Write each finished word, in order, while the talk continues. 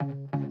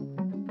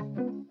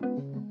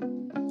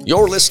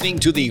You're listening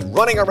to the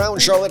Running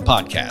Around Charlotte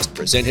podcast,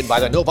 presented by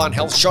the Novant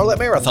Health Charlotte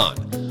Marathon.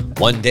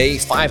 1 day,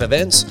 5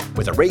 events,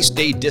 with a race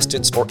day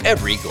distance for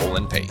every goal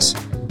and pace.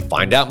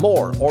 Find out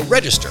more or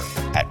register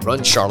at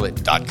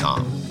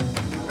runcharlotte.com.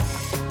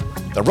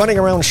 The Running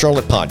Around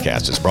Charlotte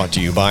podcast is brought to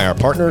you by our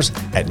partners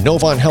at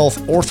Novant Health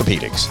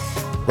Orthopedics.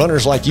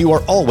 Runners like you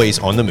are always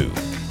on the move.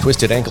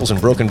 Twisted ankles and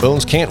broken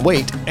bones can't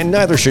wait, and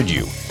neither should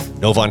you.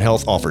 Novant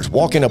Health offers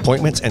walk-in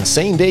appointments and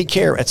same-day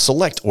care at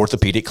select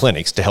orthopedic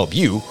clinics to help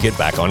you get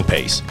back on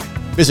pace.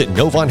 Visit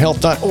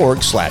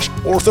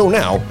novanthealth.org/ortho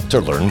now to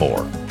learn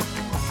more.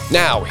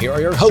 Now, here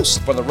are your hosts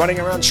for the Running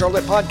Around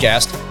Charlotte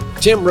podcast,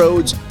 Tim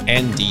Rhodes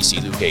and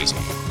DC Lucchese.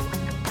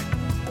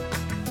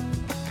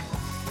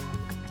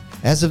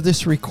 As of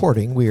this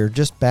recording, we are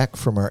just back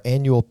from our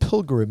annual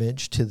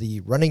pilgrimage to the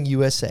Running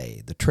USA,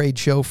 the trade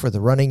show for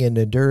the running and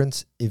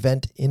endurance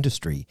event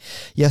industry.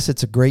 Yes,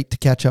 it's great to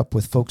catch up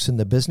with folks in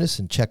the business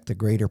and check the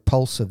greater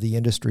pulse of the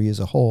industry as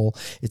a whole.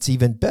 It's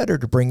even better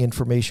to bring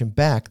information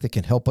back that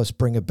can help us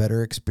bring a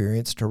better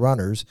experience to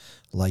runners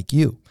like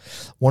you.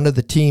 One of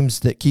the teams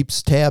that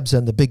keeps tabs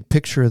on the big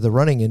picture of the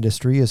running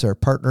industry is our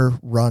partner,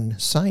 Run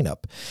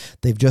Signup.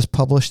 They've just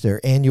published their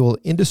annual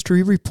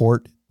industry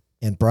report,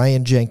 and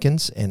Bryan,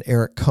 Jenkins, and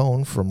Eric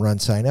Cohn from Run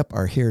Signup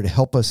are here to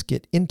help us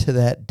get into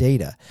that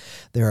data.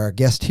 They're our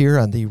guest here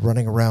on the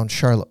Running Around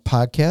Charlotte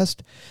podcast.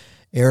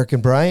 Eric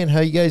and Bryan, how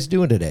you guys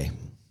doing today?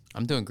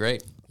 I'm doing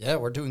great. Yeah,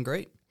 we're doing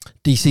great.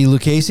 DC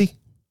Lucchese?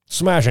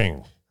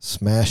 Smashing.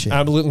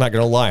 I'm not going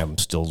to lie, I'm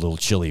still a little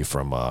chilly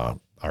from our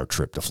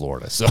trip to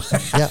Florida. So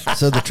yeah,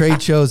 so the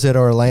trade show's at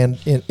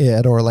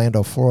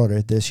Orlando,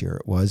 Florida this year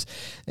it was,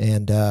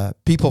 and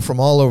people from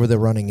all over the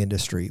running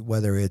industry,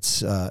 whether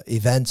it's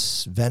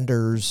events,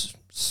 vendors,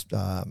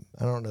 I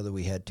don't know that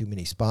we had too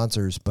many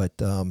sponsors, but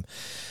Couple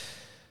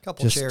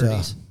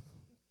charities.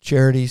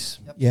 Charities,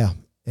 Yep. yeah.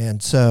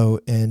 And so,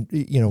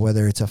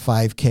 whether it's a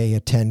 5K, a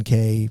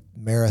 10K,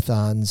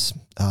 marathons,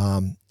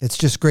 it's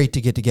just great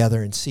to get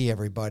together and see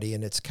everybody.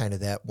 And it's kind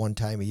of that one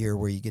time a year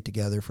where you get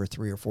together for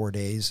 3 or 4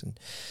 days and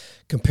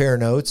compare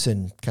notes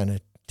and kind of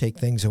take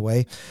things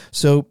away.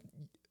 So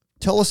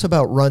tell us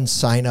about Run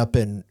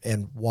Signup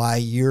and why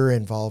you're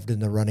involved in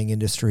the running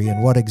industry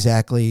and what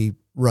exactly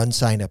Run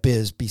Signup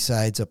is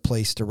besides a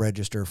place to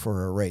register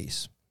for a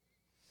race.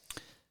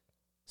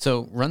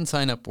 So Run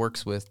Signup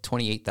works with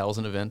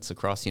 28,000 events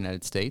across the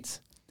United States,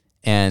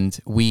 and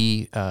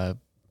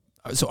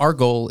so our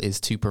goal is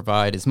to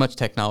provide as much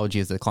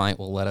technology as the client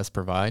will let us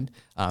provide.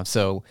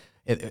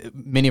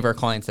 Many of our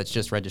clients, that's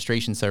just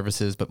registration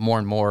services, but more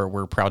and more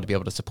we're proud to be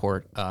able to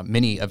support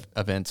many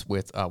events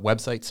with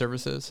website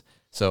services.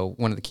 So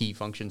one of the key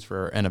functions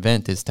for an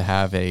event is to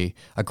have a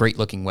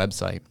great-looking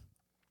website.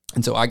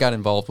 And so I got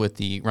involved with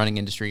the running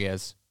industry,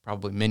 as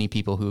probably many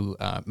people who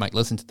might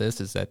listen to this,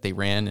 is that they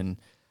ran in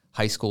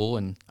high school,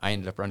 and I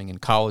ended up running in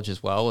college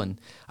as well. And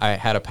I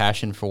had a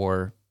passion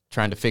for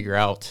trying to figure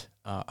out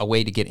a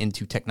way to get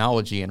into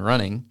technology and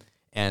running,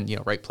 and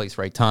right place,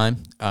 right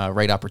time,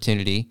 right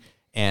opportunity.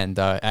 And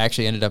I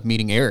actually ended up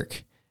meeting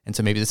Eric. And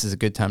so maybe this is a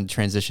good time to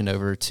transition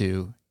over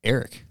to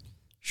Eric.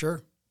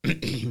 Sure.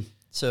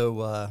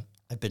 So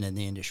I've been in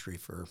the industry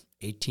for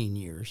 18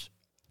 years,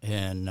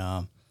 and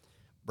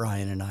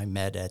Bryan and I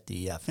met at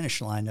the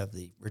finish line of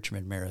the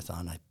Richmond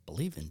Marathon, I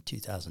believe in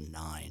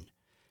 2009.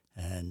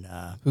 And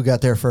Who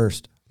got there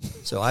first?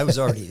 so I was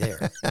already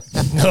there.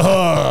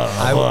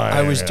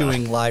 I was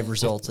doing live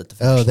results at the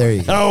finish line. There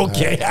you go.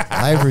 Okay.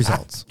 Live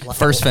results.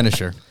 First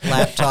finisher.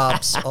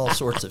 Laptops, all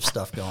sorts of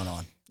stuff going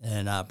on.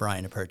 And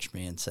Bryan approached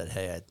me and said,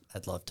 hey,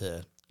 I'd love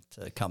to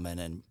come in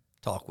and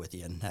talk with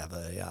you and have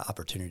an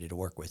opportunity to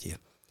work with you.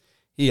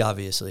 He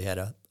obviously had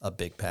a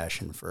big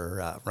passion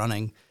for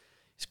running.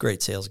 He's a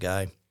great sales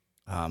guy.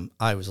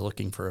 I was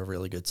looking for a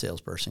really good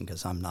salesperson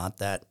because I'm not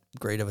that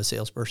great of a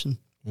salesperson.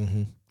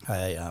 Mm-hmm.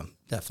 I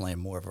definitely am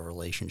more of a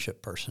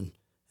relationship person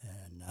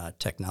and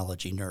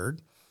technology nerd.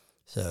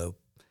 So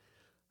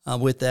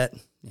with that,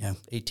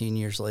 18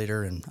 years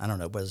later, and I don't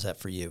know, what is that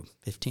for you?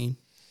 15,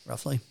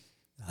 roughly?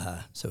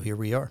 So here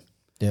we are.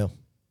 Yeah.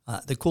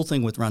 The cool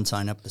thing with Run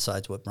Signup,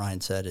 besides what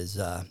Bryan said, is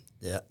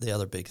the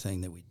other big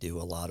thing that we do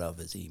a lot of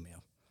is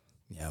email.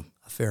 A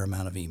fair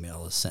amount of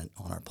email is sent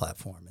on our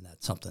platform, and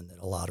that's something that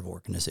a lot of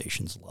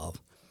organizations love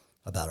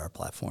about our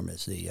platform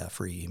is the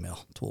free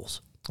email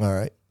tools. All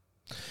right.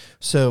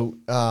 So,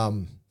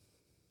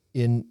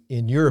 in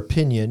your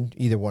opinion,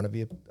 either one of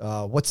you,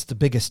 what's the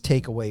biggest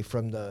takeaway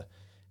from the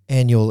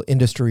annual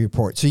industry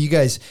report? So you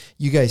guys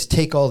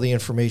take all the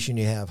information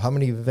you have. How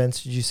many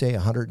events did you say?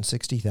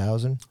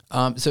 160,000?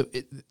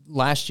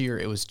 Last year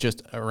it was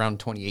just around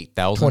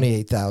 28,000.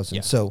 28,000.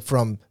 Yeah. So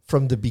from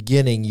the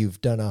beginning,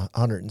 you've done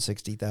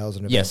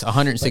 160,000 events. Yes,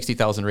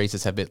 160,000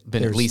 races have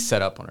been at least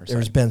set up on our site.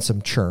 There's been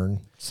some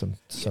churn, some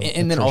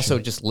and then also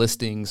just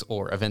listings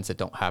or events that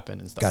don't happen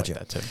and stuff like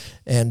that too.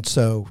 And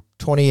so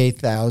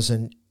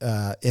 28,000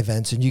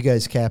 events, and you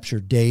guys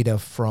capture data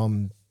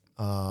from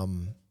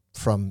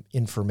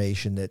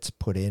information that's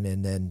put in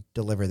and then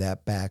deliver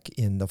that back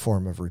in the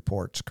form of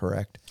reports,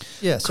 correct?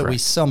 Yeah, so we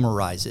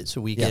summarize it.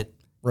 So we get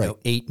Right.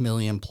 8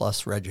 million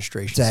plus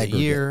registrations a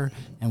year,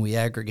 and we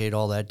aggregate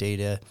all that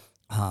data.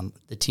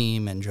 The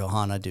team and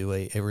Johanna do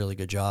a really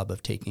good job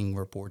of taking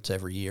reports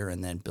every year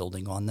and then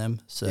building on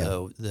them.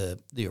 So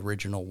the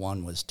original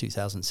one was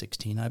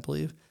 2016, I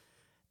believe,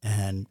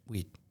 and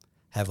we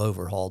have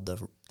overhauled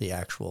the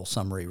actual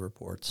summary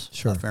reports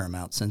a fair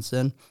amount since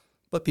then.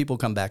 But people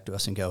come back to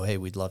us and go, hey,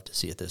 we'd love to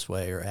see it this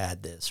way or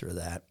add this or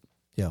that.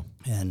 Yeah.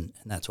 And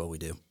that's what we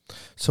do.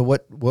 So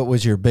what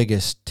was your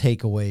biggest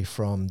takeaway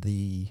from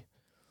the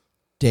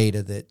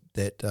data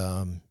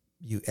that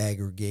you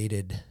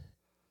aggregated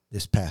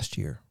this past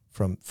year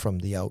from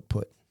the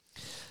output?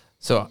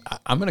 So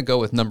I'm going to go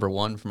with number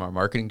one from our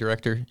marketing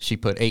director. She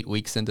put 8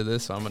 weeks into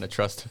this, so I'm going to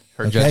trust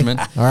her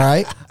judgment. All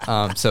right.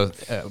 So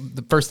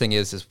the first thing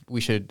is we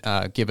should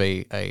give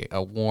a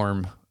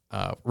warm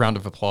round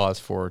of applause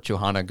for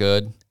Johanna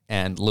Good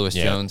and Lewis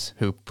Jones,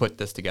 who put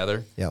this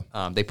together. Yeah.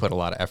 They put a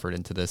lot of effort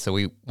into this. So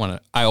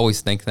I always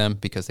thank them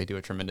because they do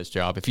a tremendous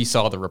job. If you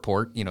saw the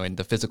report, in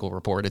the physical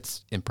report,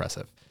 it's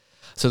impressive.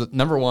 So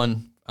number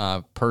one,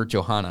 per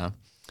Johanna,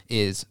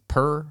 is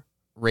per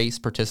race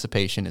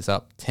participation is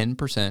up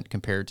 10%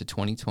 compared to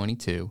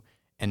 2022,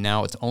 and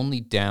now it's only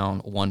down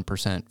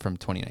 1% from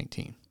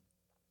 2019.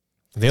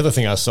 The other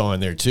thing I saw in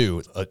there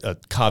too, a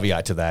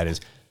caveat to that is,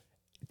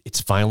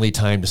 it's finally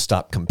time to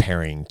stop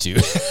comparing to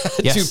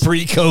to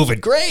pre-COVID.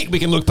 Great, we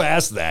can look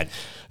past that.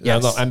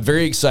 Yes. I'm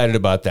very excited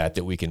about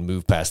that we can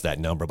move past that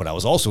number. But I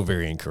was also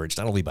very encouraged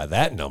not only by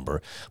that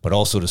number, but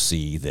also to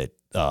see that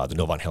the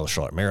Novant Health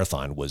Charlotte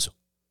Marathon was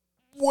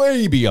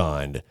way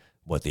beyond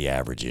what the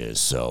average is.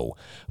 So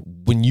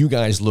when you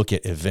guys look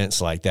at events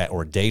like that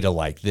or data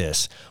like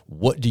this,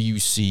 what do you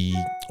see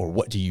or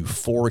what do you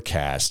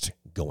forecast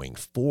going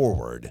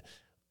forward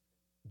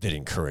that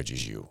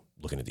encourages you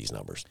looking at these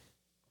numbers?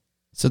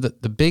 So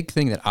the big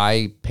thing that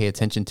I pay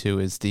attention to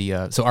is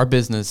so our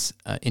business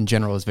in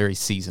general is very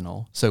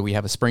seasonal. So we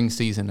have a spring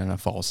season and a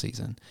fall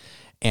season.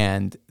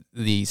 And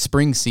the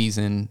spring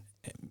season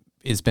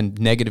has been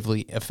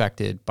negatively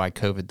affected by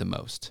COVID the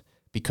most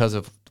because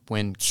of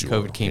when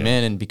COVID came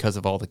in and because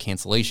of all the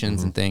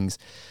cancellations and things.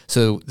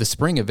 So the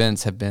spring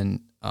events have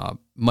been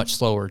much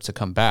slower to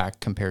come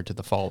back compared to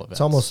the fall events.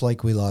 It's almost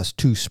like we lost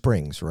 2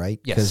 springs, right?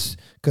 Yes.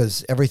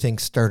 Because everything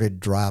started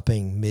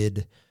dropping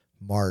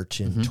mid-March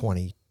in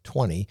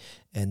 2020,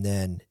 and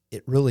then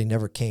it really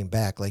never came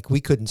back. Like, we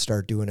couldn't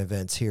start doing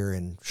events here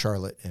in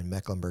Charlotte and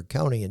Mecklenburg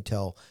County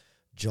until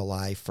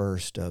July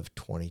 1st of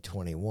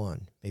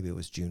 2021. Maybe it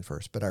was June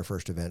 1st, but our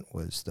first event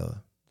was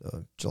the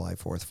July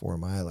 4th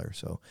 4-miler.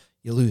 So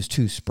you lose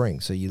 2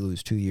 springs, so you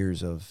lose 2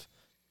 years of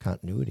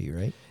continuity,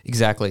 right?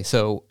 Exactly.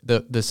 So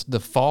the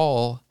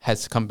fall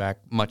has come back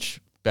much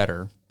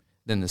better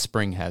than the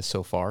spring has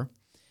so far.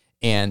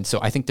 And so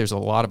I think there's a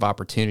lot of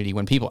opportunity.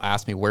 When people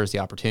ask me where's the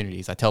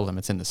opportunities, I tell them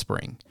it's in the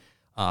spring,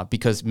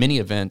 because many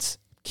events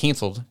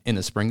canceled in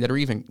the spring that are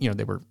even,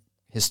 they were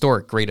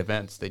historic great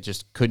events. They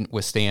just couldn't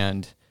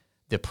withstand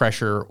the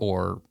pressure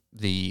or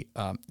the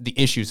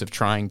issues of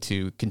trying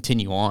to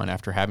continue on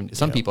after having.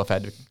 Some people have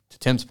had to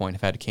Tim's point,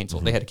 have had to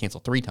cancel. They had to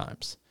cancel 3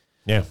 times.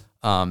 Yeah.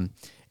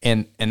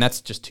 And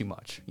that's just too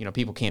much.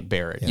 People can't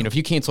bear it. Yeah. If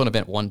you cancel an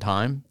event 1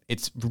 time,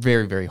 it's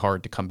very, very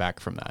hard to come back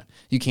from that.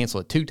 You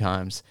cancel it 2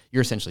 times,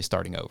 you're essentially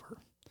starting over.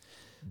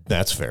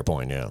 That's a fair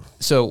point, yeah.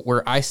 So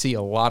where I see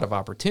a lot of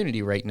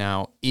opportunity right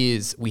now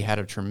is we had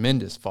a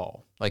tremendous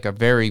fall, like a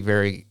very,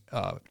 very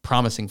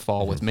promising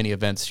fall with many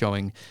events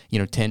showing,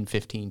 10,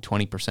 15,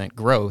 20%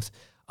 growth.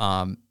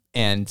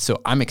 And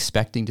so I'm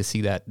expecting to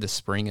see that this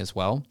spring as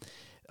well.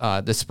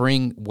 The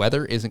spring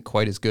weather isn't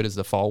quite as good as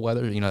the fall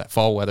weather. That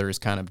fall weather is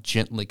kind of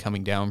gently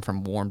coming down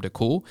from warm to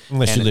cool.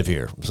 Unless you live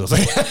here. So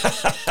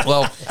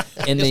well,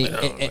 in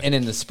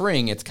the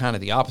spring, it's kind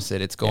of the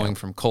opposite. It's going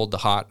from cold to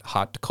hot,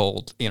 hot to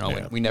cold.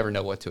 And we never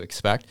know what to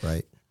expect.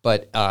 Right.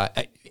 But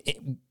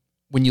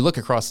when you look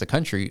across the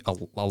country,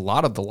 a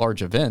lot of the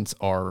large events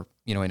are,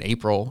 in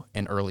April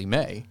and early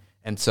May.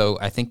 And so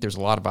I think there's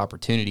a lot of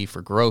opportunity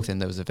for growth in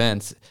those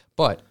events.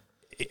 But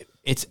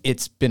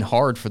it's been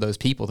hard for those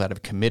people that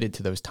have committed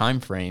to those time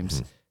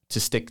frames to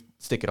stick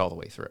it all the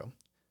way through.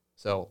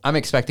 So I'm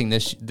expecting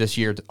this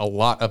year a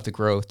lot of the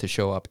growth to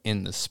show up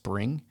in the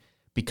spring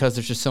because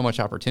there's just so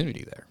much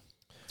opportunity there.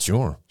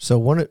 Sure. So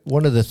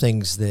one of the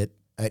things that,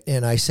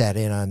 and I sat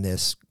in on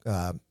this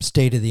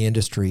state of the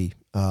industry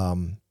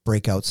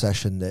breakout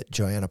session that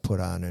Joanna put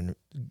on, and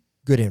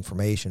good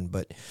information,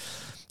 but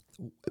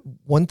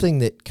one thing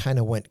that kind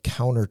of went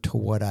counter to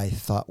what I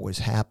thought was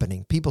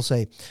happening, people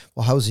say,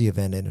 well, how's the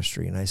event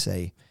industry? And I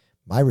say,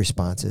 my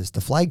response is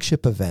the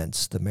flagship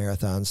events, the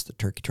marathons, the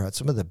turkey trot,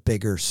 some of the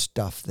bigger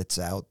stuff that's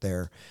out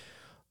there,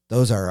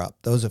 those are up.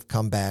 Those have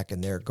come back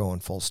and they're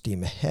going full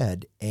steam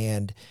ahead.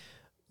 And,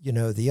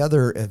 the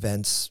other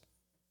events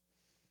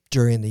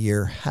during the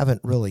year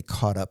haven't really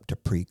caught up to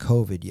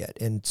pre-COVID yet.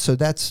 And so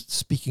that's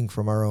speaking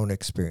from our own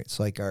experience,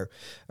 like our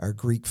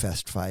Greek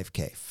Fest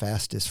 5K,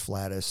 fastest,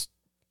 flattest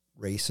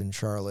race in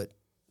Charlotte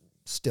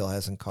still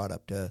hasn't caught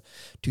up to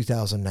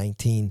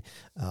 2019.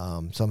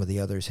 Some of the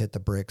others hit the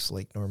bricks,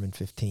 Lake Norman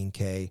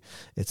 15K,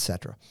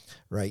 etc.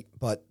 Right,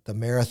 but the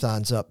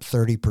marathon's up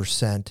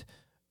 30%,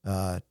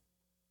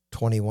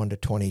 21 to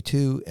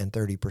 22, and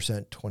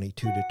 30%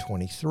 22 to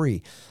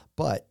 23.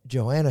 But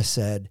Joanna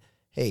said,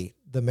 "Hey,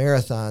 the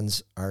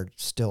marathons are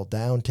still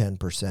down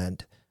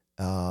 10%."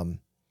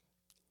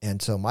 And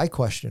so my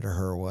question to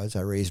her was,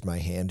 I raised my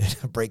hand in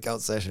a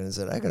breakout session and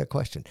said, "I got a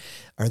question.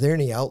 Are there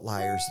any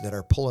outliers that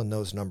are pulling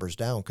those numbers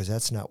down? Because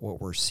that's not what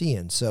we're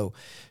seeing." So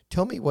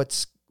tell me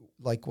what's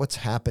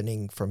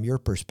happening from your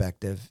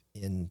perspective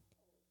in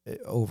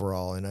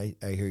overall. And I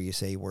hear you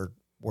say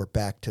we're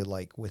back to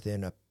like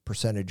within a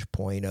percentage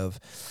point of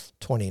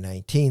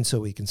 2019,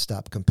 so we can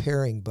stop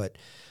comparing. But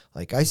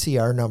like I see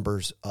our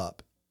numbers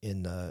up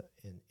in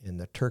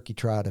the turkey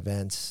trot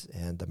events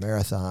and the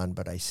marathon,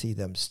 but I see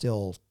them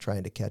still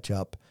trying to catch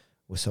up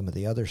with some of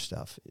the other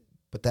stuff.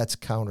 But that's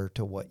counter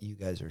to what you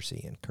guys are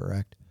seeing,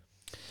 correct?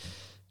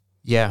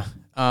 Yeah.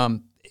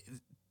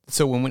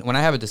 So when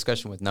I have a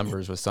discussion with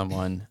numbers with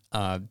someone,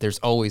 there's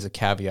always a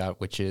caveat,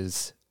 which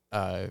is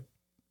a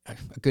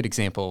good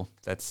example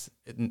that's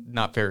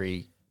not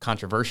very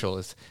controversial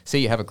is, say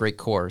you have a great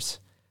course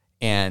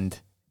and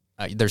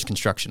there's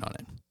construction on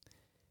it.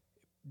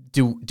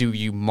 Do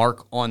you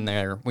mark on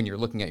there when you're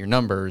looking at your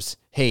numbers,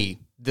 hey,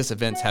 this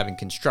event's having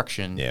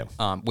construction,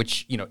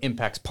 which,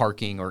 impacts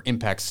parking or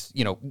impacts,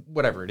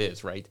 whatever it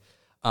is, right?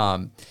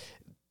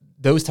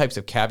 Those types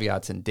of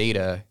caveats and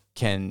data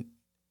can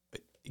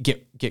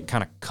get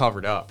kind of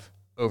covered up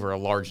over a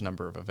large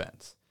number of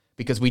events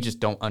because we just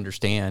don't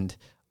understand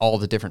all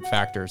the different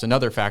factors.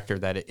 Another factor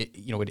that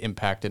it would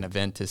impact an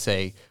event is,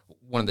 say,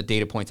 one of the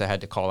data points I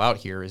had to call out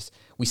here is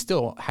we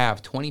still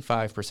have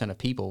 25% of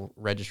people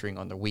registering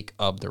on the week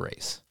of the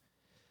race.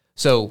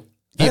 So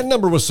that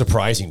number was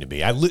surprising to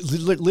me. I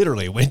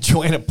literally, when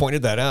Joanna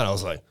pointed that out, I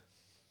was like,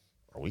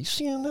 "Are we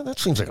seeing that? That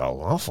seems like an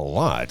awful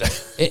lot."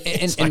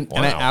 And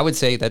I would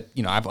say that,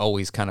 I've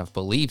always kind of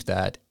believed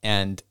that.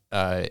 And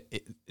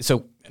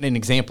so an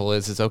example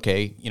is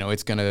okay,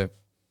 it's going to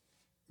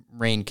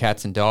rain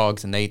cats and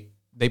dogs, and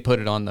they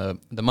put it on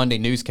the Monday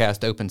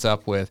newscast opens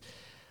up with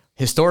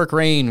historic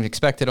rain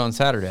expected on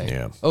Saturday.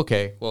 Yeah.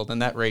 Okay, well, then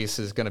that race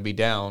is going to be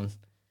down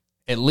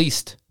at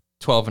least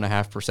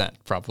 12.5%,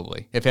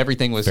 probably. If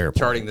everything was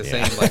charting the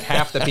same, like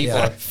half the people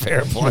are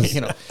fair point.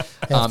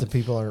 Half the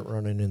people aren't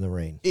running in the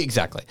rain.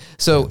 Exactly.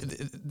 So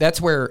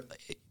that's where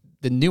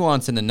the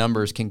nuance in the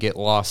numbers can get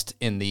lost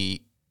in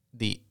the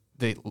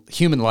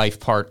human life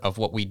part of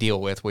what we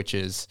deal with, which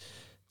is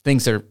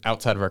things that are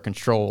outside of our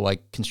control,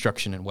 like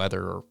construction and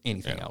weather or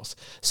anything else.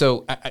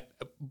 So,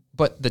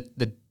 but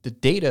the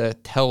data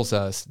tells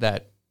us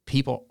that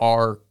people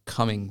are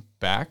coming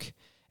back,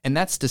 and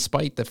that's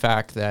despite the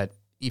fact that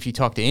if you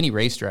talk to any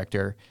race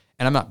director,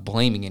 and I'm not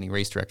blaming any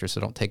race director, so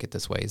don't take it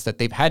this way, is that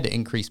they've had to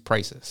increase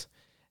prices.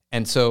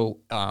 And so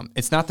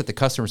it's not that the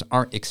customers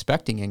aren't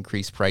expecting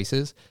increased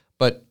prices,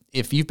 but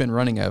if you've been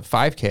running a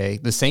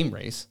 5K, the same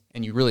race,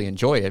 and you really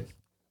enjoy it,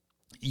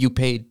 you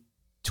paid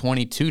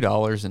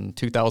 $22 in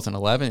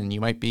 2011, and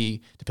you might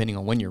be, depending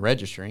on when you're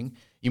registering,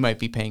 you might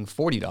be paying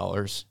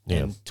 $40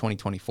 in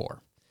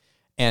 2024.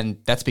 And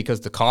that's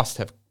because the costs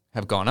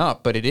have gone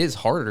up, but it is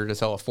harder to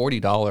sell a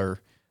 $40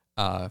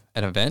 an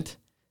event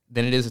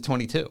than it is a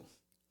 22.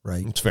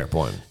 Right. It's a fair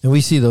point. And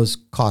we see those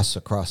costs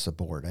across the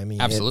board. I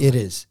mean, absolutely. It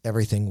is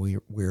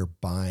everything we're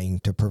buying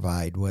to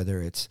provide,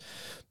 whether it's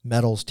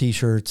medals,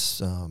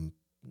 T-shirts,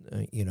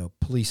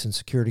 police and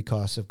security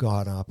costs have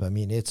gone up. I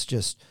mean, it's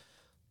just...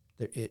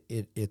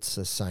 It's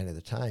a sign of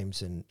the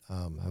times. And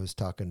I was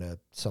talking to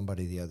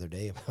somebody the other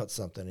day about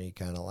something, and he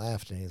kind of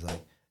laughed, and he's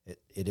like,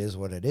 it is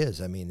what it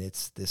is. I mean,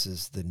 this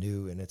is the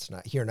new, and it's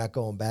not, you're not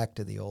going back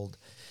to the old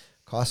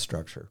cost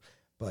structure.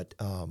 But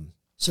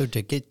so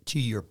to get to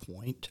your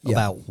point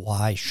about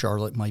why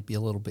Charlotte might be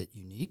a little bit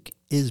unique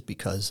is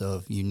because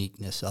of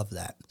uniqueness of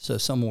that. So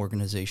some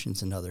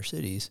organizations in other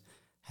cities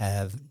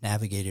have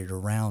navigated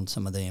around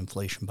some of the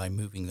inflation by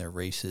moving their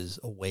races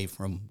away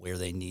from where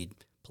they need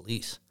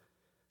police.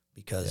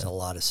 Because a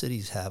lot of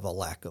cities have a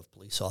lack of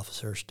police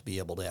officers to be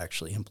able to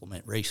actually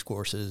implement race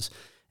courses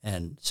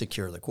and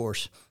secure the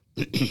course.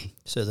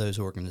 So those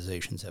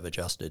organizations have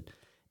adjusted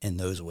in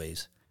those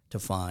ways to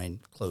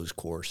find closed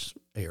course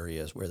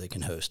areas where they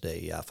can host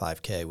a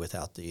 5K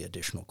without the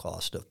additional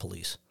cost of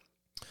police.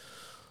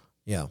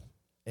 Yeah.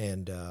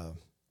 And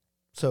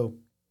so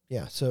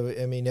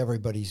I mean,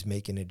 everybody's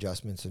making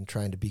adjustments and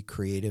trying to be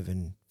creative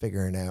and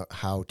figuring out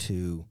how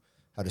to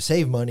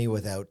save money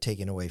without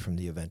taking away from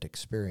the event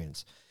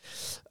experience.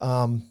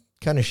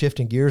 Kind of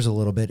shifting gears a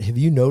little bit, have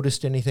you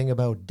noticed anything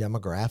about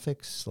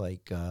demographics,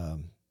 like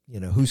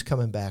who's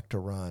coming back to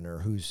run or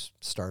who's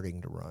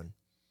starting to run?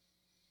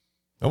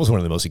 That was one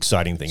of the most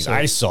exciting things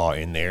I saw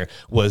in there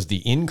was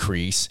the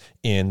increase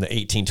in the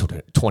 18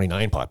 to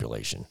 29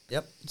 population.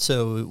 Yep.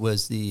 So it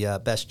was the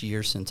best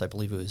year since I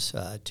believe it was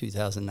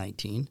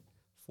 2019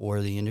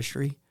 for the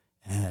industry.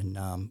 And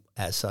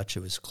as such,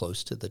 it was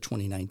close to the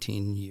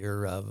 2019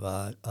 year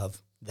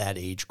of that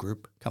age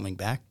group coming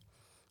back.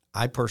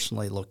 I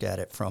personally look at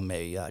it from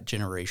a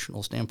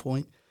generational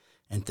standpoint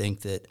and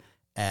think that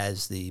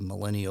as the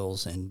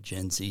millennials and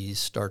Gen Zs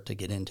start to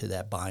get into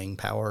that buying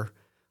power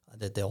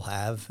that they'll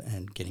have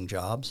and getting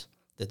jobs,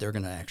 that they're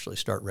going to actually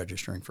start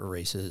registering for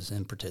races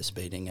and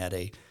participating at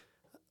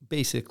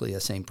basically a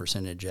same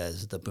percentage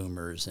as the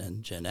boomers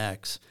and Gen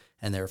X.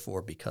 And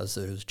therefore, because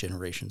those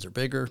generations are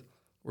bigger,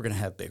 we're going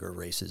to have bigger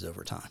races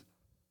over time.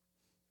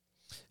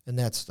 And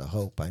that's the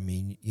hope. I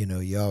mean,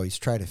 you always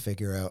try to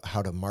figure out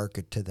how to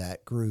market to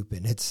that group.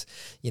 And it's,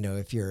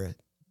 if you're,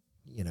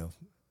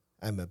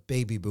 I'm a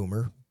baby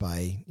boomer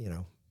by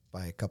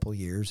a couple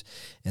years.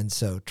 And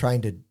so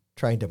trying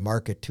to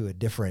market to a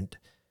different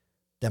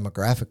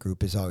demographic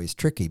group is always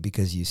tricky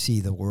because you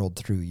see the world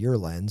through your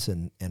lens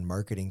and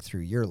marketing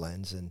through your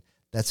lens. And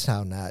that's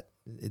not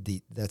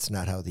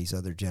how these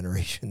other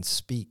generations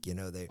speak.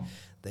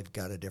 They've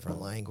got a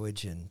different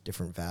language and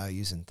different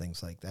values and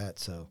things like that.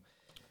 So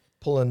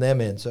pulling them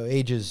in. So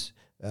ages,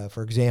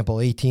 for example,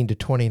 18 to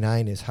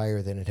 29 is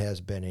higher than it has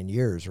been in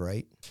years,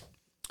 right?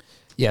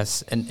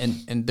 Yes,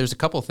 and there's a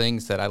couple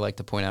things that I like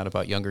to point out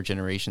about younger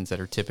generations that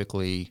are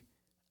typically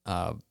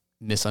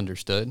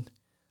misunderstood.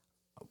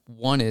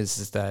 One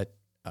is that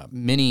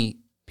many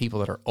people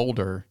that are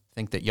older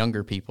think that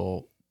younger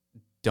people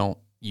don't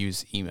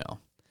use email.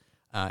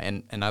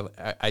 And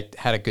I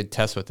had a good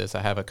test with this.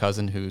 I have a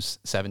cousin who's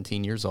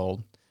 17 years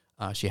old.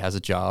 She has a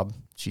job.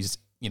 She's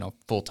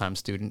full-time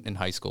student in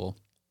high school.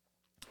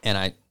 And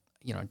I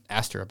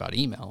asked her about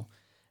email,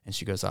 and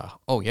she goes,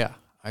 "Oh yeah,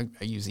 I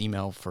use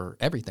email for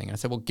everything." And I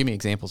said, "Well, give me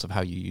examples of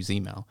how you use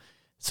email."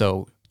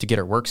 So to get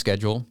her work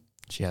schedule,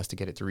 she has to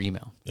get it through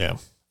email. Yeah.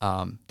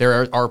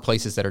 There are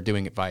places that are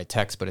doing it via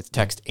text, but it's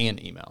text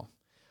and email.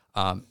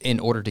 In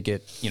order to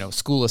get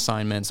school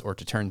assignments or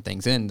to turn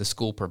things in, the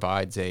school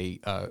provides a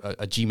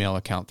Gmail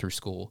account through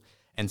school,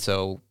 and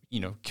so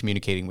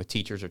communicating with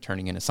teachers or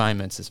turning in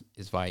assignments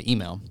is via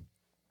email.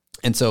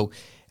 And so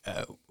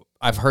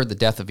I've heard the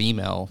death of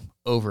email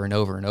over and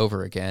over and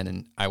over again,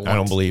 and I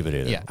don't believe it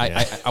either. Yeah,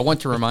 I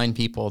want to remind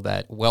people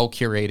that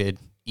well-curated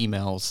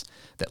emails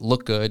that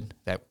look good,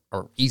 that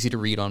are easy to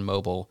read on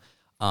mobile,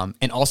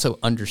 and also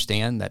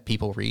understand that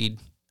people read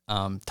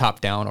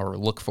top down or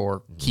look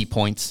for key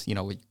points,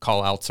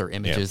 call outs or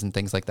images and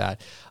things like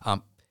that.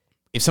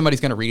 If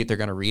somebody's going to read it, they're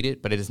going to read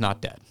it, but it is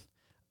not dead.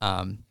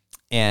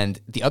 And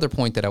the other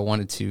point that I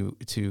wanted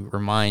to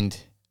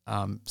remind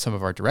some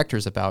of our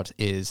directors about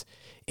is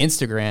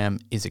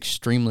Instagram is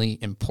extremely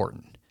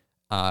important.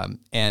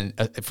 And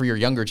for your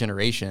younger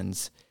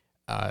generations,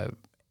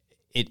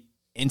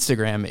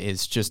 Instagram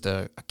is just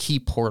a key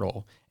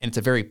portal, and it's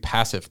a very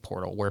passive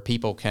portal where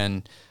people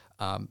can,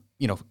 kind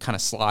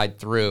of slide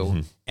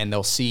through and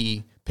they'll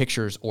see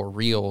pictures or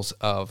reels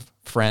of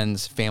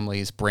friends,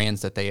 families,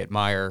 brands that they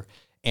admire.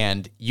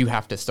 And you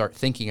have to start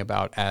thinking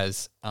about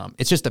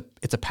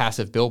it's a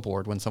passive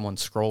billboard when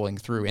someone's scrolling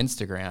through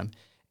Instagram,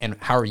 and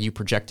how are you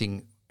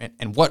projecting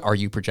and what are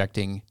you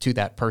projecting to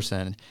that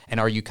person? And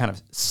are you kind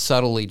of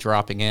subtly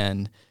dropping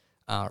in,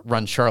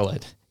 Run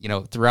Charlotte,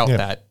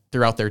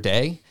 throughout their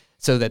day,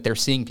 so that they're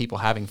seeing people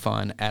having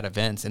fun at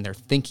events and they're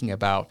thinking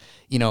about,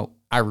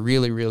 I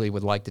really, really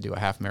would like to do a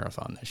half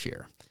marathon this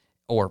year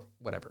or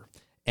whatever.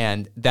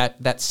 And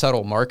that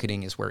subtle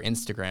marketing is where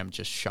Instagram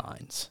just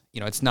shines.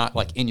 It's not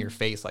like in your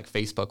face like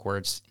Facebook where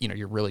it's,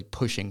 you're really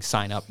pushing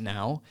sign up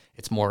now.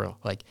 It's more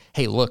like,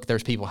 hey, look,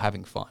 there's people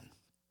having fun.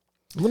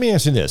 Let me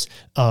ask you this.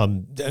 Like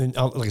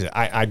I said,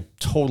 I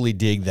totally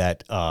dig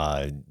that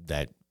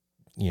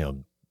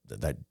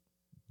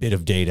bit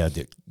of data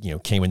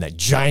that came in that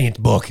giant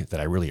book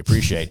that I really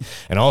appreciate,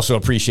 and also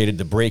appreciated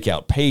the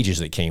breakout pages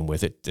that came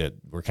with it that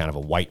were kind of a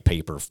white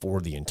paper for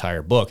the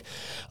entire book.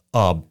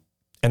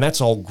 And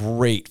that's all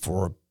great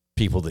for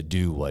people that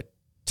do what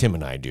Tim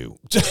and I do.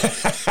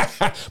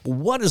 But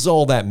what does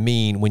all that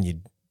mean when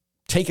you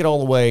take it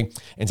all away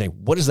and say,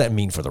 what does that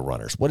mean for the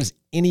runners? What is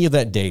any of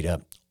that data?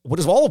 What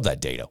is all of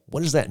that data?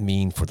 What does that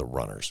mean for the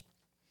runners?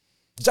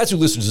 That's who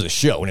listens to the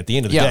show. And at the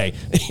end of the day,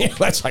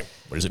 that's like,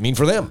 what does it mean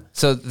for them?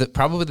 So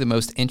probably the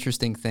most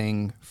interesting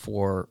thing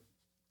for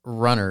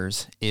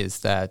runners is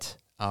that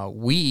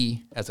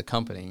we as a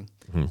company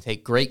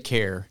take great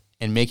care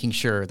in making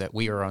sure that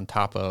we are on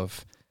top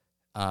of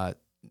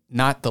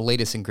not the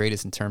latest and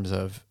greatest in terms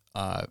of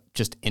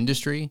just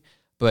industry,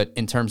 but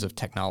in terms of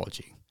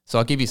technology. So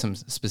I'll give you some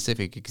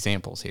specific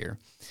examples here.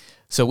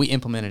 So we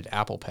implemented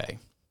Apple Pay.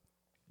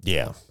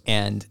 Yeah.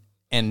 And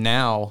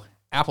now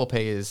Apple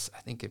Pay is, I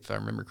think if I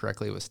remember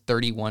correctly, it was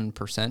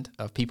 31%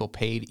 of people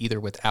paid either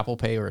with Apple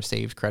Pay or a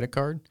saved credit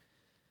card.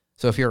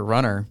 So if you're a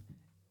runner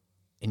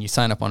and you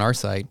sign up on our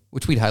site,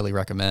 which we'd highly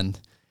recommend,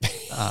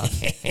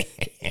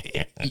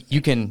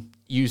 you can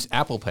use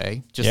Apple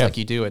Pay just like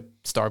you do at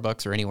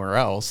Starbucks or anywhere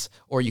else.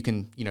 Or you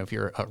can, if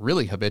you're a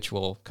really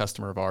habitual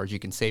customer of ours, you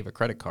can save a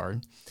credit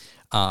card.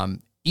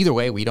 Either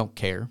way, we don't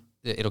care.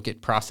 It'll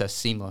get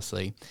processed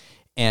seamlessly.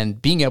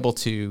 And being able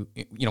to,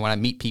 when I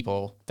meet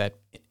people that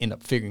end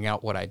up figuring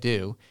out what I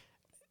do,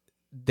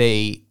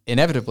 they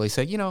inevitably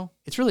say,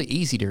 it's really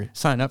easy to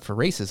sign up for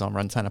races on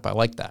Run Sign Up. I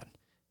like that.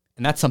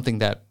 And that's something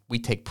that we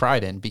take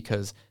pride in,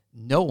 because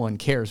no one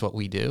cares what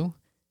we do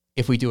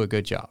if we do a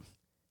good job.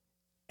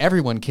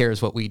 Everyone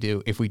cares what we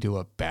do if we do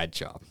a bad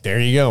job. There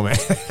you go, man.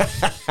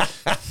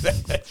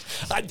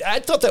 I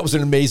thought that was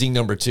an amazing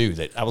number too,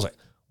 that I was like,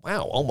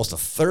 wow, almost a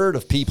third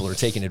of people are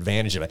taking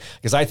advantage of it,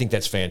 because I think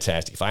that's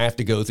fantastic. If I have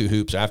to go through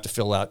hoops, I have to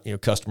fill out,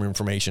 customer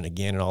information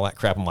again and all that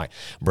crap, I'm like,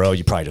 bro,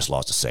 you probably just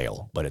lost a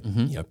sale. But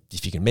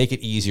if you can make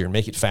it easier and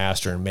make it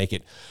faster and make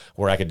it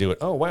where I could do it,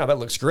 oh wow, that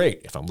looks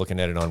great. If I'm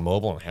looking at it on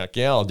mobile, heck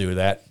yeah, I'll do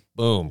that.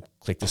 Boom,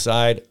 click the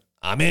side.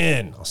 I'm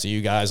in. I'll see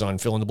you guys on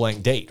fill in the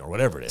blank date or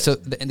whatever it is. So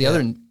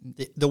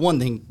the one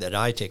thing that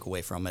I take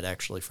away from it,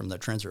 actually, from the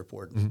trends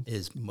report,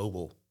 is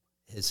mobile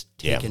has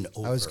taken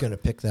over. I was going to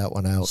pick that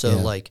one out. So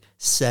like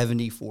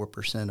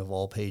 74% of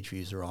all page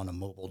views are on a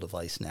mobile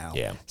device now.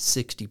 Yeah.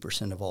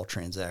 60% of all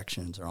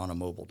transactions are on a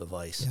mobile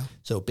device. Yeah.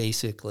 So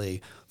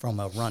basically, from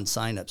a run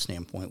sign up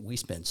standpoint, we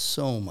spend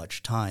so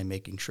much time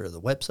making sure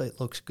the website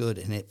looks good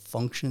and it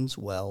functions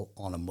well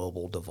on a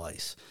mobile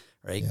device,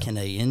 right? Yeah. Can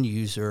a end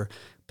user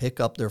pick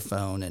up their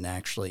phone and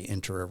actually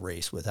enter a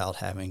race without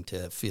having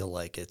to feel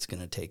like it's going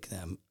to take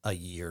them a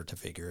year to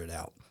figure it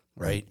out,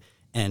 right?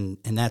 And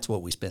that's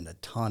what we spend a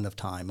ton of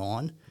time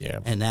on. Yeah.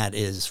 And that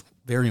is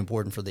very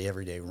important for the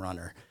everyday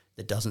runner.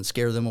 It doesn't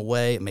scare them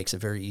away. It makes it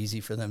very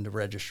easy for them to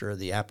register.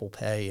 The Apple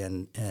Pay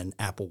and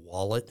Apple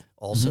Wallet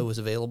also is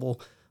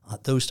available.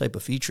 Those type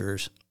of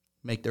features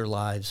make their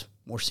lives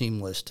more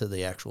seamless to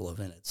the actual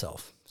event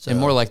itself. So, and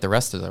more like the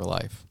rest of their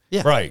life.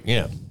 Yeah. Right,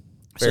 yeah.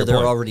 So they're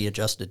already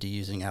adjusted to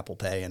using Apple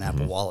Pay and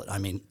Apple Wallet. I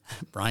mean,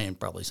 Bryan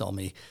probably saw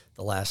me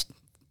the last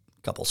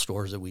couple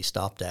stores that we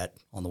stopped at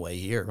on the way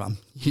here. I'm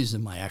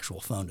using my actual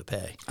phone to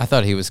pay. I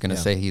thought he was going to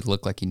say he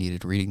looked like he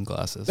needed reading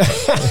glasses.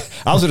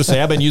 I was going to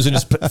say, I've been using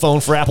his phone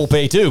for Apple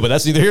Pay too, but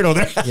that's neither here nor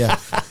there. Yeah.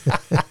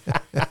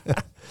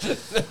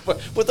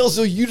 But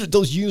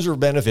those user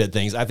benefit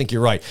things, I think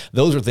you're right.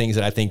 Those are things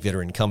that I think that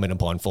are incumbent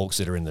upon folks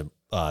that are in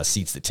the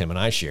seats that Tim and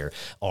I share,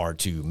 are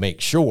to make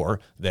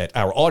sure that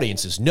our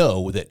audiences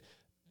know that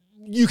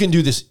you can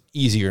do this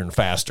easier and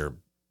faster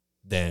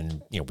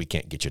than, we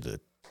can't get you to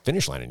the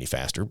finish line any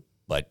faster,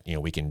 but,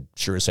 we can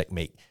sure as heck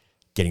make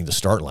getting the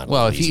start line.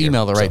 Well, if you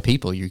email the right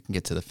people, you can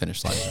get to the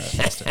finish line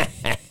faster.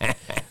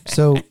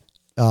 So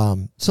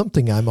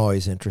something I'm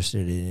always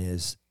interested in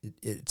is,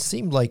 it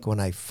seemed like when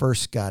I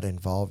first got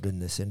involved in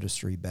this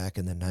industry back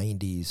in the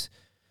 90s,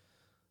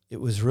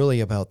 it was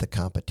really about the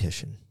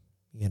competition.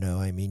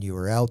 You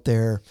were out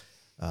there,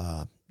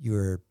 you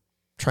were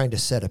trying to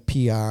set a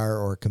PR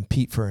or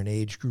compete for an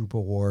age group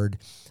award,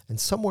 and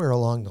somewhere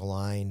along the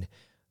line,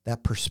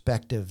 that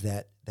perspective,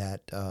 that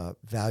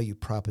value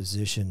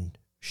proposition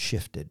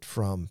shifted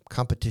from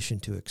competition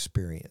to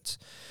experience,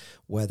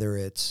 whether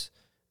it's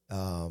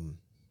the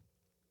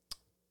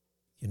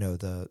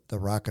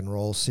rock and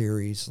roll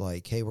series,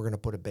 like, hey, we're going to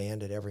put a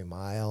band at every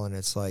mile, and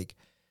it's like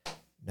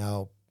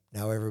now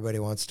everybody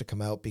wants to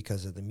come out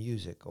because of the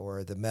music,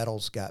 or the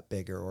medals got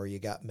bigger, or you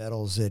got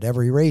medals at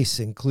every race,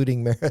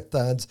 including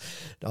marathons,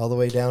 all the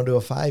way down to a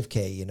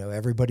 5K.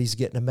 Everybody's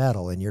getting a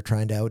medal, and you're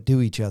trying to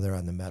outdo each other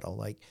on the medal.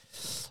 Like,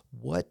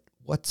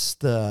 what's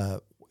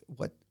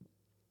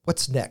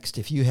next?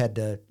 If you had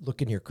to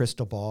look in your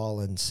crystal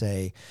ball and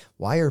say,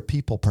 why are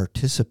people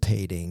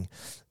participating?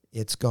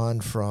 It's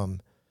gone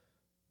from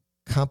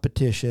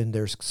competition.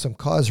 There's some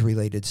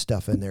cause-related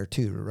stuff in there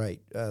too,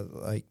 right?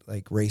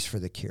 Like Race for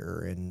the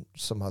Cure and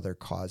some other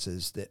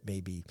causes that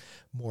may be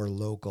more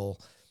local.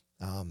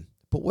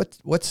 But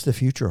what's the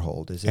future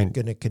hold? Is it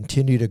going to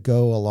continue to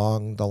go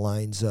along the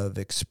lines of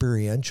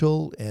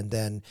experiential, and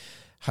then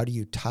how do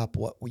you top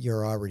what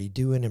you're already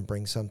doing and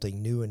bring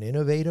something new and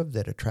innovative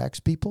that attracts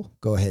people?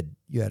 Go ahead.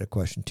 You had a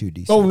question too,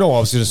 DC. Oh, no, I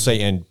was going to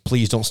say, and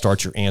please don't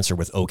start your answer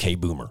with okay,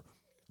 boomer.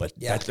 But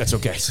yeah, that's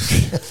okay.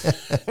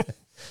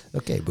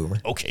 Okay, boomer.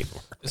 Okay,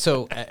 boomer.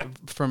 So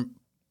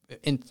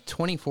in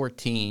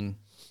 2014,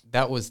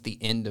 that was the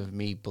end of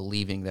me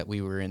believing that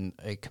we were in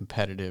a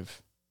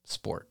competitive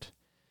sport.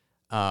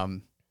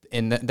 And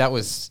that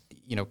was,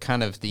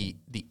 kind of the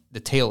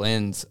tail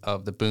ends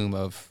of the boom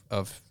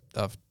of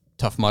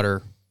Tough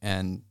Mudder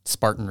and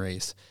Spartan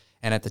Race.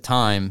 And at the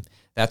time,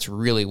 that's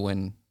really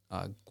when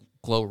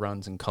glow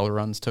runs and color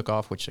runs took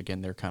off, which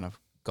again, they're kind of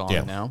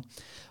gone now.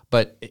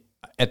 But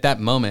at that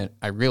moment,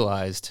 I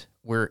realized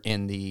we're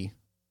in the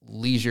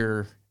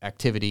leisure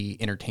activity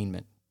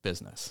entertainment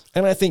business.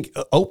 And I think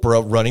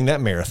Oprah running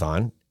that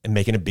marathon and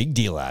making a big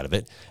deal out of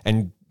it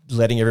and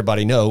letting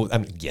everybody know, I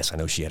mean, yes, I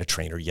know she had a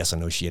trainer. Yes, I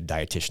know she had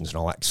dietitians and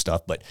all that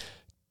stuff, but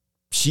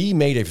she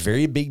made a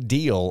very big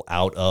deal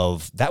out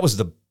of, that was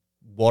the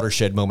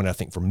watershed moment, I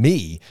think, for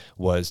me,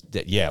 was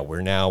that,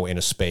 we're now in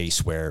a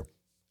space where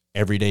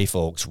everyday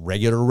folks,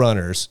 regular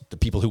runners, the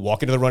people who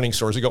walk into the running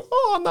stores and go,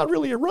 oh, I'm not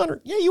really a runner.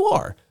 Yeah, you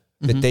are.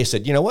 That they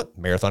said, you know what?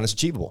 Marathon is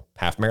achievable.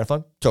 Half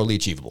marathon, totally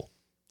achievable.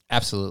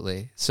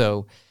 Absolutely.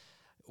 So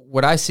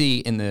what I see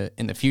in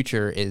the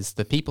future is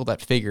the people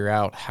that figure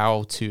out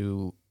how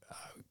to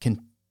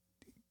can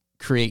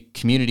create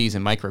communities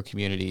and micro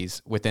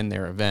communities within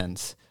their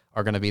events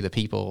are going to be the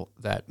people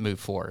that move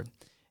forward.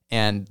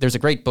 And there's a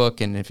great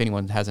book, and if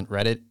anyone hasn't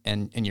read it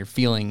and you're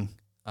feeling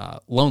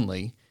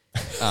lonely,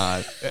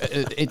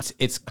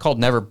 it's called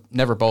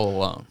Never Bowl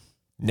Alone.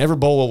 Never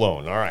bowl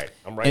alone. All right.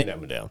 I'm writing that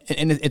one down.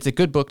 And it's a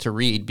good book to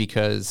read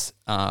because,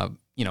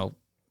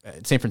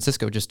 San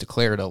Francisco just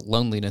declared a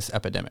loneliness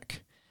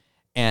epidemic.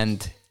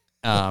 And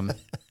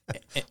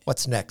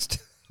what's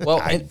next?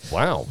 Well,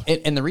 wow.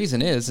 And the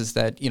reason is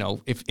that,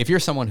 if you're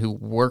someone who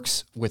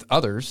works with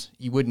others,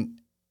 you wouldn't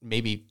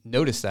maybe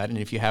notice that. And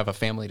if you have a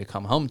family to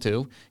come home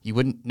to, you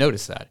wouldn't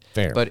notice that.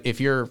 Fair. But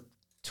if you're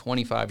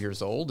 25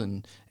 years old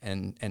and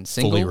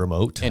single, fully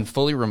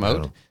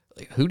remote,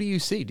 like, who do you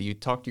see? Do you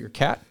talk to your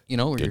cat,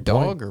 or Good your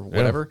dog point. or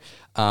whatever?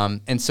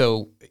 And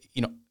so,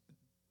 and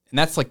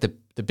that's like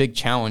the big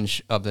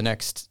challenge of the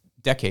next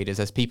decade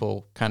is as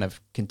people kind of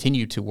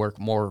continue to work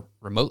more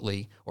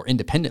remotely or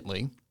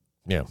independently.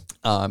 Yeah.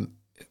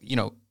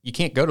 You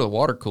can't go to the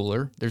water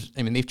cooler.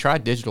 They've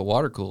tried digital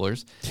water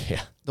coolers.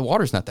 Yeah. The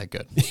water's not that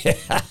good.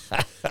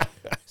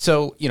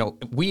 So,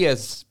 we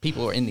as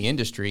people in the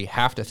industry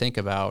have to think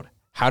about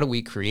how do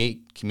we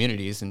create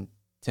communities. And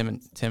Tim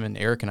and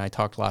Eric and I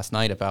talked last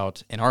night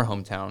about in our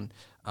hometown,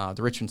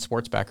 the Richmond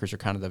Sports Backers are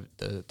kind of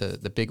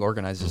the big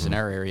organizers in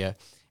our area.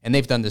 And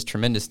they've done this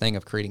tremendous thing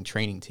of creating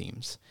training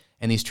teams.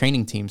 And these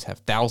training teams have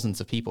thousands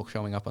of people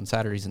showing up on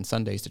Saturdays and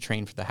Sundays to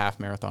train for the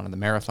half marathon and the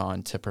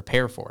marathon to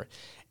prepare for it.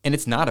 And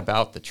it's not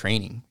about the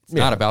training. It's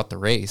not about the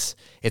race.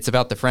 It's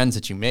about the friends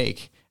that you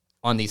make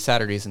on these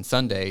Saturdays and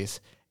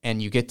Sundays,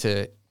 and you get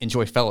to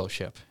enjoy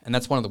fellowship. And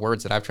that's one of the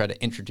words that I've tried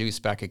to introduce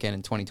back again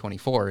in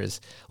 2024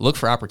 is look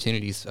for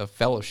opportunities of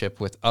fellowship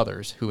with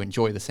others who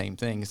enjoy the same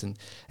things. And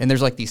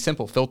there's like these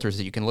simple filters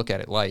that you can look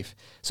at life.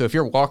 So if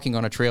you're walking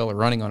on a trail or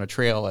running on a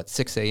trail at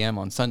 6 a.m.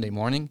 on Sunday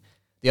morning,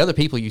 the other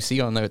people you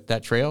see on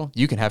that trail,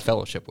 you can have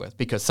fellowship with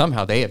because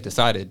somehow they have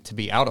decided to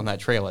be out on that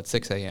trail at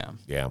 6 a.m.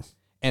 Yeah.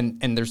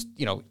 And there's,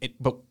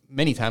 but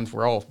many times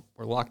we're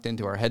locked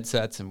into our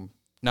headsets and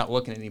not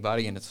looking at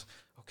anybody, and it's,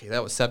 okay,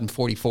 that was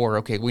 7:44.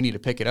 Okay, we need to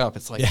pick it up.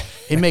 It's like,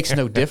 it makes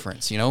no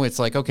difference. It's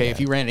like, okay,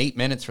 if you ran 8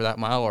 minutes for that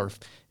mile or if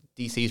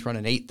DC's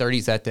running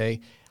 8:30s that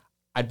day,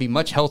 I'd be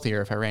much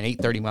healthier if I ran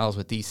 8:30 miles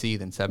with DC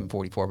than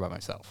 7:44 by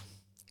myself.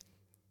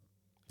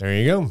 There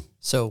you go.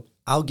 So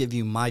I'll give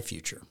you my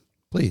future.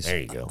 Please. There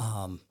you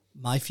go.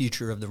 My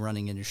future of the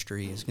running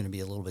industry is going to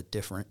be a little bit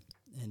different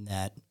in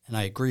that, and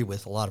I agree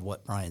with a lot of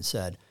what Bryan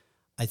said.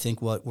 I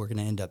think what we're going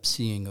to end up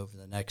seeing over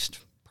the next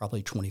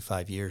probably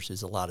 25 years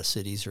is a lot of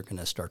cities are going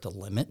to start to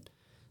limit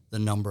the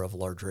number of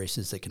large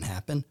races that can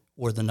happen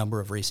or the number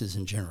of races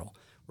in general.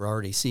 We're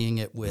already seeing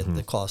it with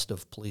the cost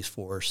of police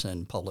force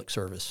and public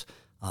service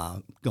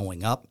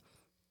going up.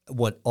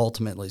 What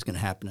ultimately is going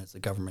to happen is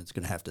the government's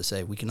going to have to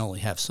say we can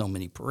only have so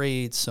many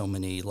parades, so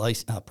many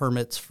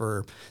permits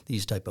for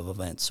these type of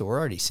events. So we're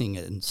already seeing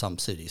it in some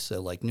cities.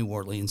 So like New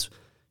Orleans,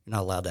 you're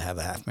not allowed to have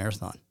a half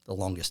marathon. The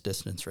longest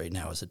distance right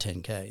now is a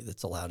 10K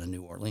that's allowed in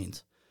New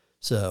Orleans.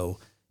 So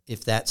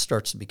if that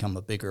starts to become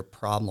a bigger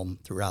problem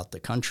throughout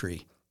the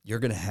country, you're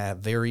going to have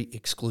very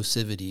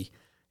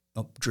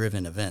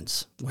exclusivity-driven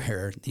events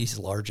where these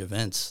large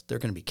events, they're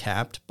going to be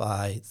capped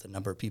by the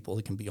number of people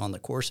that can be on the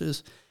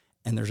courses,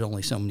 and there's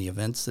only so many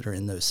events that are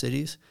in those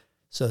cities.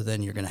 So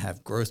then you're going to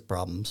have growth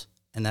problems,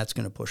 and that's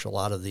going to push a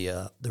lot of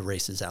the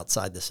races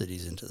outside the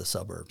cities into the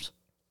suburbs.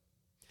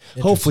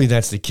 Hopefully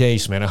that's the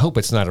case, man. I hope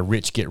it's not a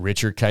rich get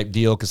richer type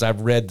deal because I've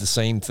read the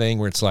same thing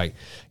where it's like,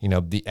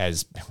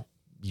 as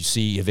you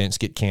see events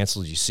get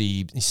canceled, you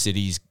see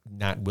cities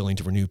not willing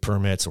to renew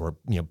permits or,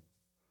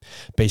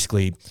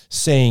 basically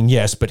saying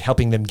yes, but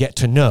helping them get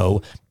to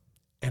no.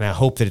 And I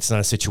hope that it's not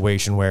a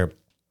situation where,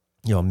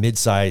 a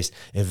mid-sized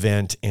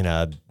event in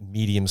a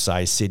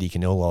medium-sized city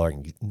can no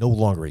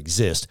longer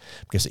exist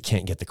because it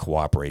can't get the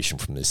cooperation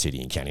from the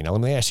city and county. Now,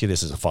 let me ask you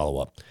this as a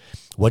follow-up.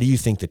 What do you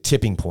think the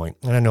tipping point,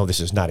 and I know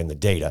this is not in the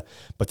data,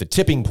 but the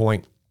tipping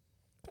point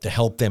to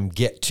help them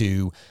get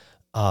to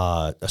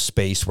a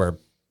space where,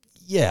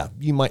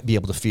 you might be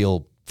able to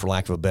feel, for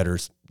lack of a better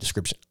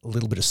description, a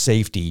little bit of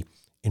safety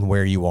in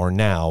where you are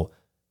now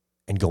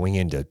and going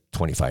into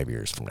 25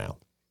 years from now?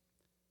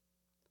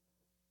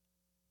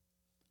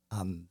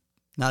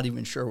 Not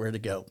even sure where to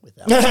go with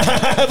that one.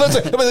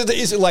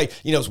 Is it like,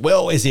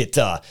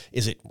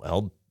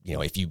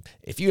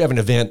 if you have an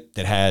event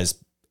that has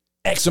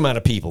X amount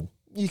of people,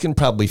 you can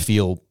probably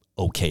feel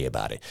okay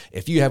about it.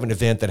 If you have an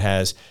event that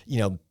has,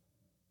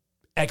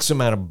 X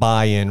amount of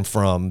buy-in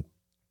from,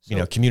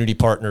 community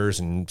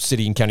partners and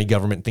city and county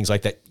government and things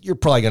like that, you're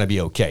probably going to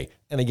be okay.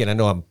 And again, I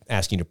know I'm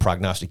asking you to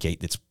prognosticate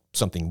that's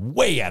something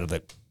way out of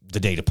the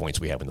data points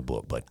we have in the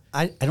book, but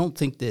I don't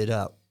think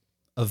that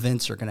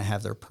events are going to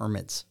have their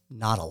permits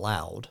not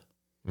allowed.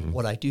 Mm-hmm.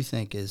 What I do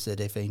think is that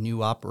if a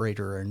new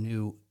operator or a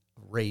new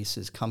race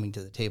is coming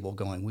to the table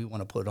going, we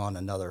want to put on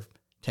another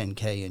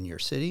 10K in your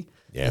city,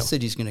 the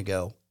city's going to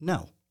go,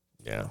 no.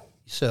 Yeah.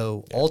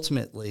 So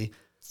ultimately,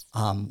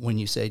 when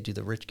you say, do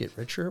the rich get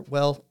richer?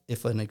 Well,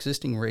 if an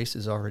existing race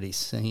is already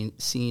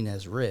seen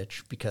as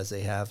rich because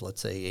they have,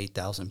 let's say,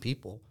 8,000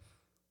 people,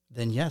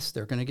 then yes,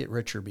 they're going to get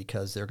richer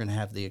because they're going to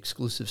have the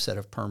exclusive set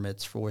of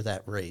permits for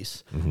that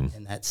race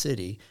in that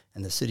city,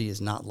 and the city is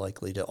not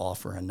likely to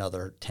offer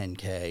another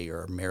 10K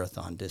or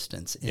marathon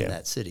distance in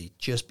that city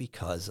just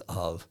because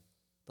of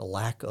the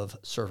lack of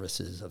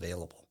services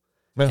available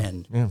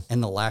and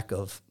the lack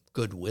of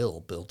goodwill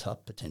built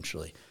up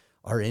potentially.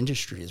 Our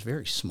industry is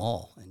very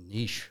small and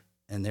niche,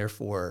 and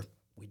therefore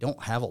we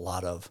don't have a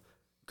lot of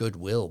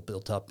goodwill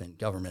built up in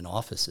government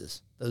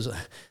offices.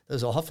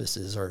 Those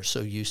offices are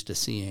so used to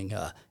seeing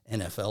a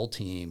NFL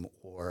team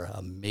or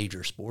a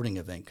major sporting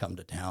event come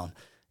to town,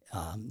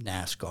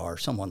 NASCAR,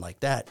 someone like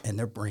that, and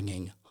they're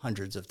bringing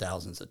hundreds of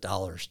thousands of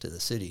dollars to the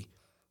city.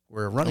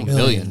 We're running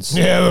millions.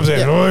 Yeah, I'm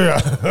saying,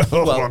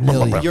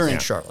 Well, you're in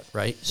Charlotte,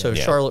 right? So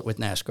Charlotte with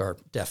NASCAR,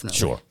 definitely.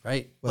 Sure.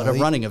 Right? Well, but a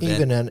running event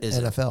even in is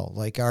NFL,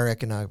 like our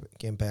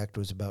economic impact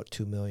was about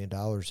 $2 million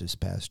this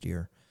past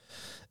year.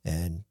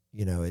 And,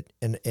 you know,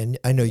 and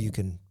I know you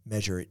can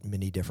measure it in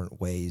many different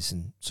ways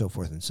and so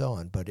forth and so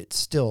on, but it's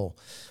still,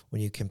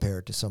 when you compare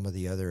it to some of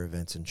the other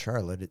events in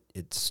Charlotte,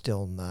 it's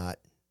still not,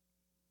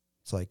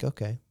 it's like,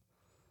 okay.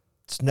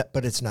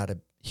 But it's not a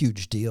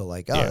huge deal.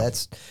 Like,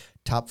 that's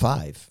top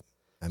 5.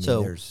 I mean,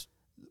 so there's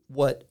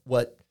what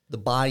the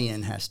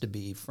buy-in has to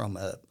be from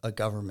a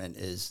government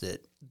is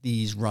that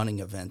these running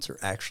events are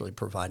actually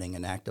providing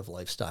an active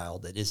lifestyle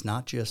that is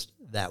not just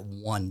that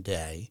one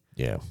day,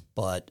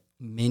 but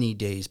many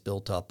days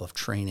built up of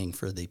training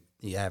for the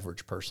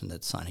average person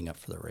that's signing up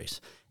for the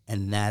race.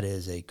 And that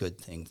is a good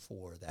thing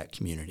for that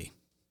community.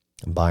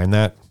 I'm buying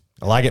that.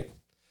 I like it.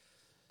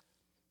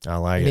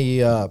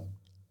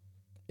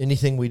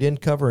 Anything we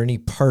didn't cover? Any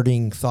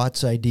parting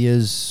thoughts,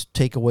 ideas,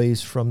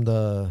 takeaways from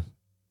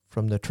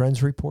the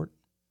trends report?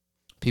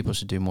 People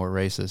should do more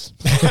races.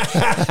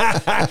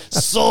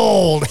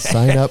 Sold.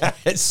 Sign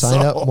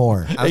up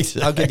more.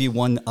 I'll give you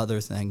one other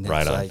thing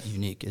that's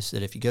unique is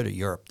that if you go to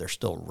Europe, they're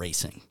still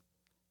racing.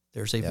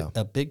 There's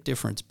a big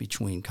difference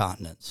between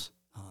continents.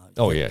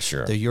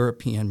 Sure. The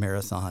European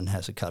marathon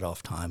has a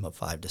cutoff time of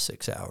 5 to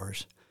 6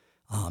 hours.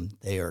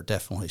 They are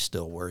definitely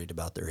still worried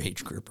about their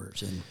age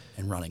groupers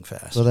and running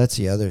fast. Well, that's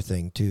the other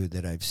thing, too,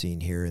 that I've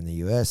seen here in the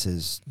U.S.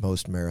 is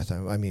most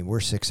marathon. I mean, we're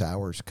 6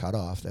 hours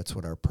cutoff. That's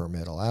what our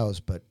permit allows,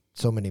 but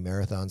so many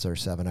marathons are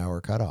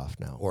 7-hour cutoff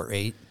now. Or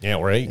 8. Yeah,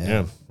 or 8,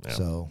 yeah.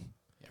 So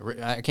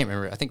I can't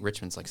remember. I think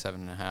Richmond's like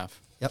 7.5.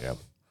 Yep.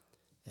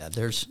 Yeah,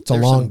 it's a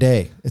long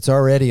day. It's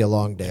already a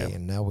long day,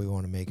 and now we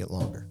want to make it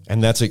longer.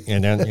 And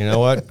and then, you know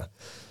what?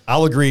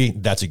 I'll agree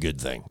that's a good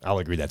thing.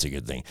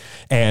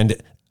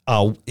 And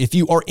if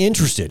you are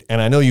interested,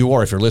 and I know you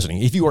are if you're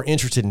listening, if you are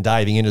interested in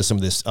diving into some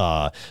of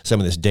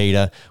this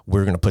data,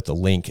 we're going to put the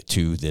link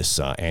to this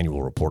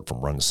annual report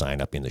from Run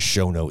Sign Up in the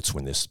show notes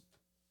when this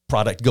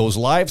product goes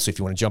live. So if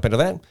you want to jump into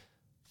that,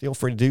 feel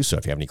free to do so.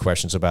 If you have any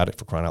questions about it,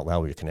 for crying out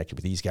loud, we'll connect you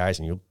with these guys,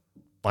 and you'll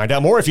find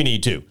out more if you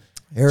need to.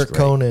 Eric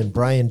Cohn and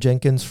Bryan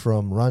Jenkins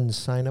from Run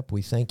Sign Up,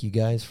 we thank you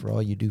guys for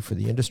all you do for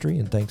the industry,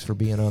 and thanks for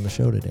being on the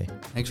show today.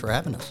 Thanks for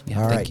having us.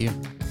 All right. Thank you.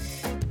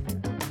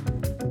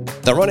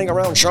 The Running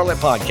Around Charlotte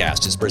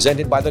podcast is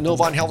presented by the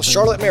Novant Health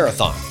Charlotte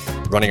Marathon.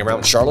 Running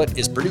Around Charlotte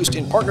is produced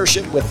in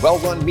partnership with Well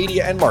Run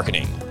Media and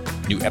Marketing.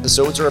 New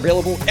episodes are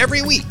available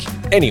every week,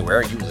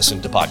 anywhere you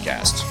listen to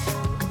podcasts.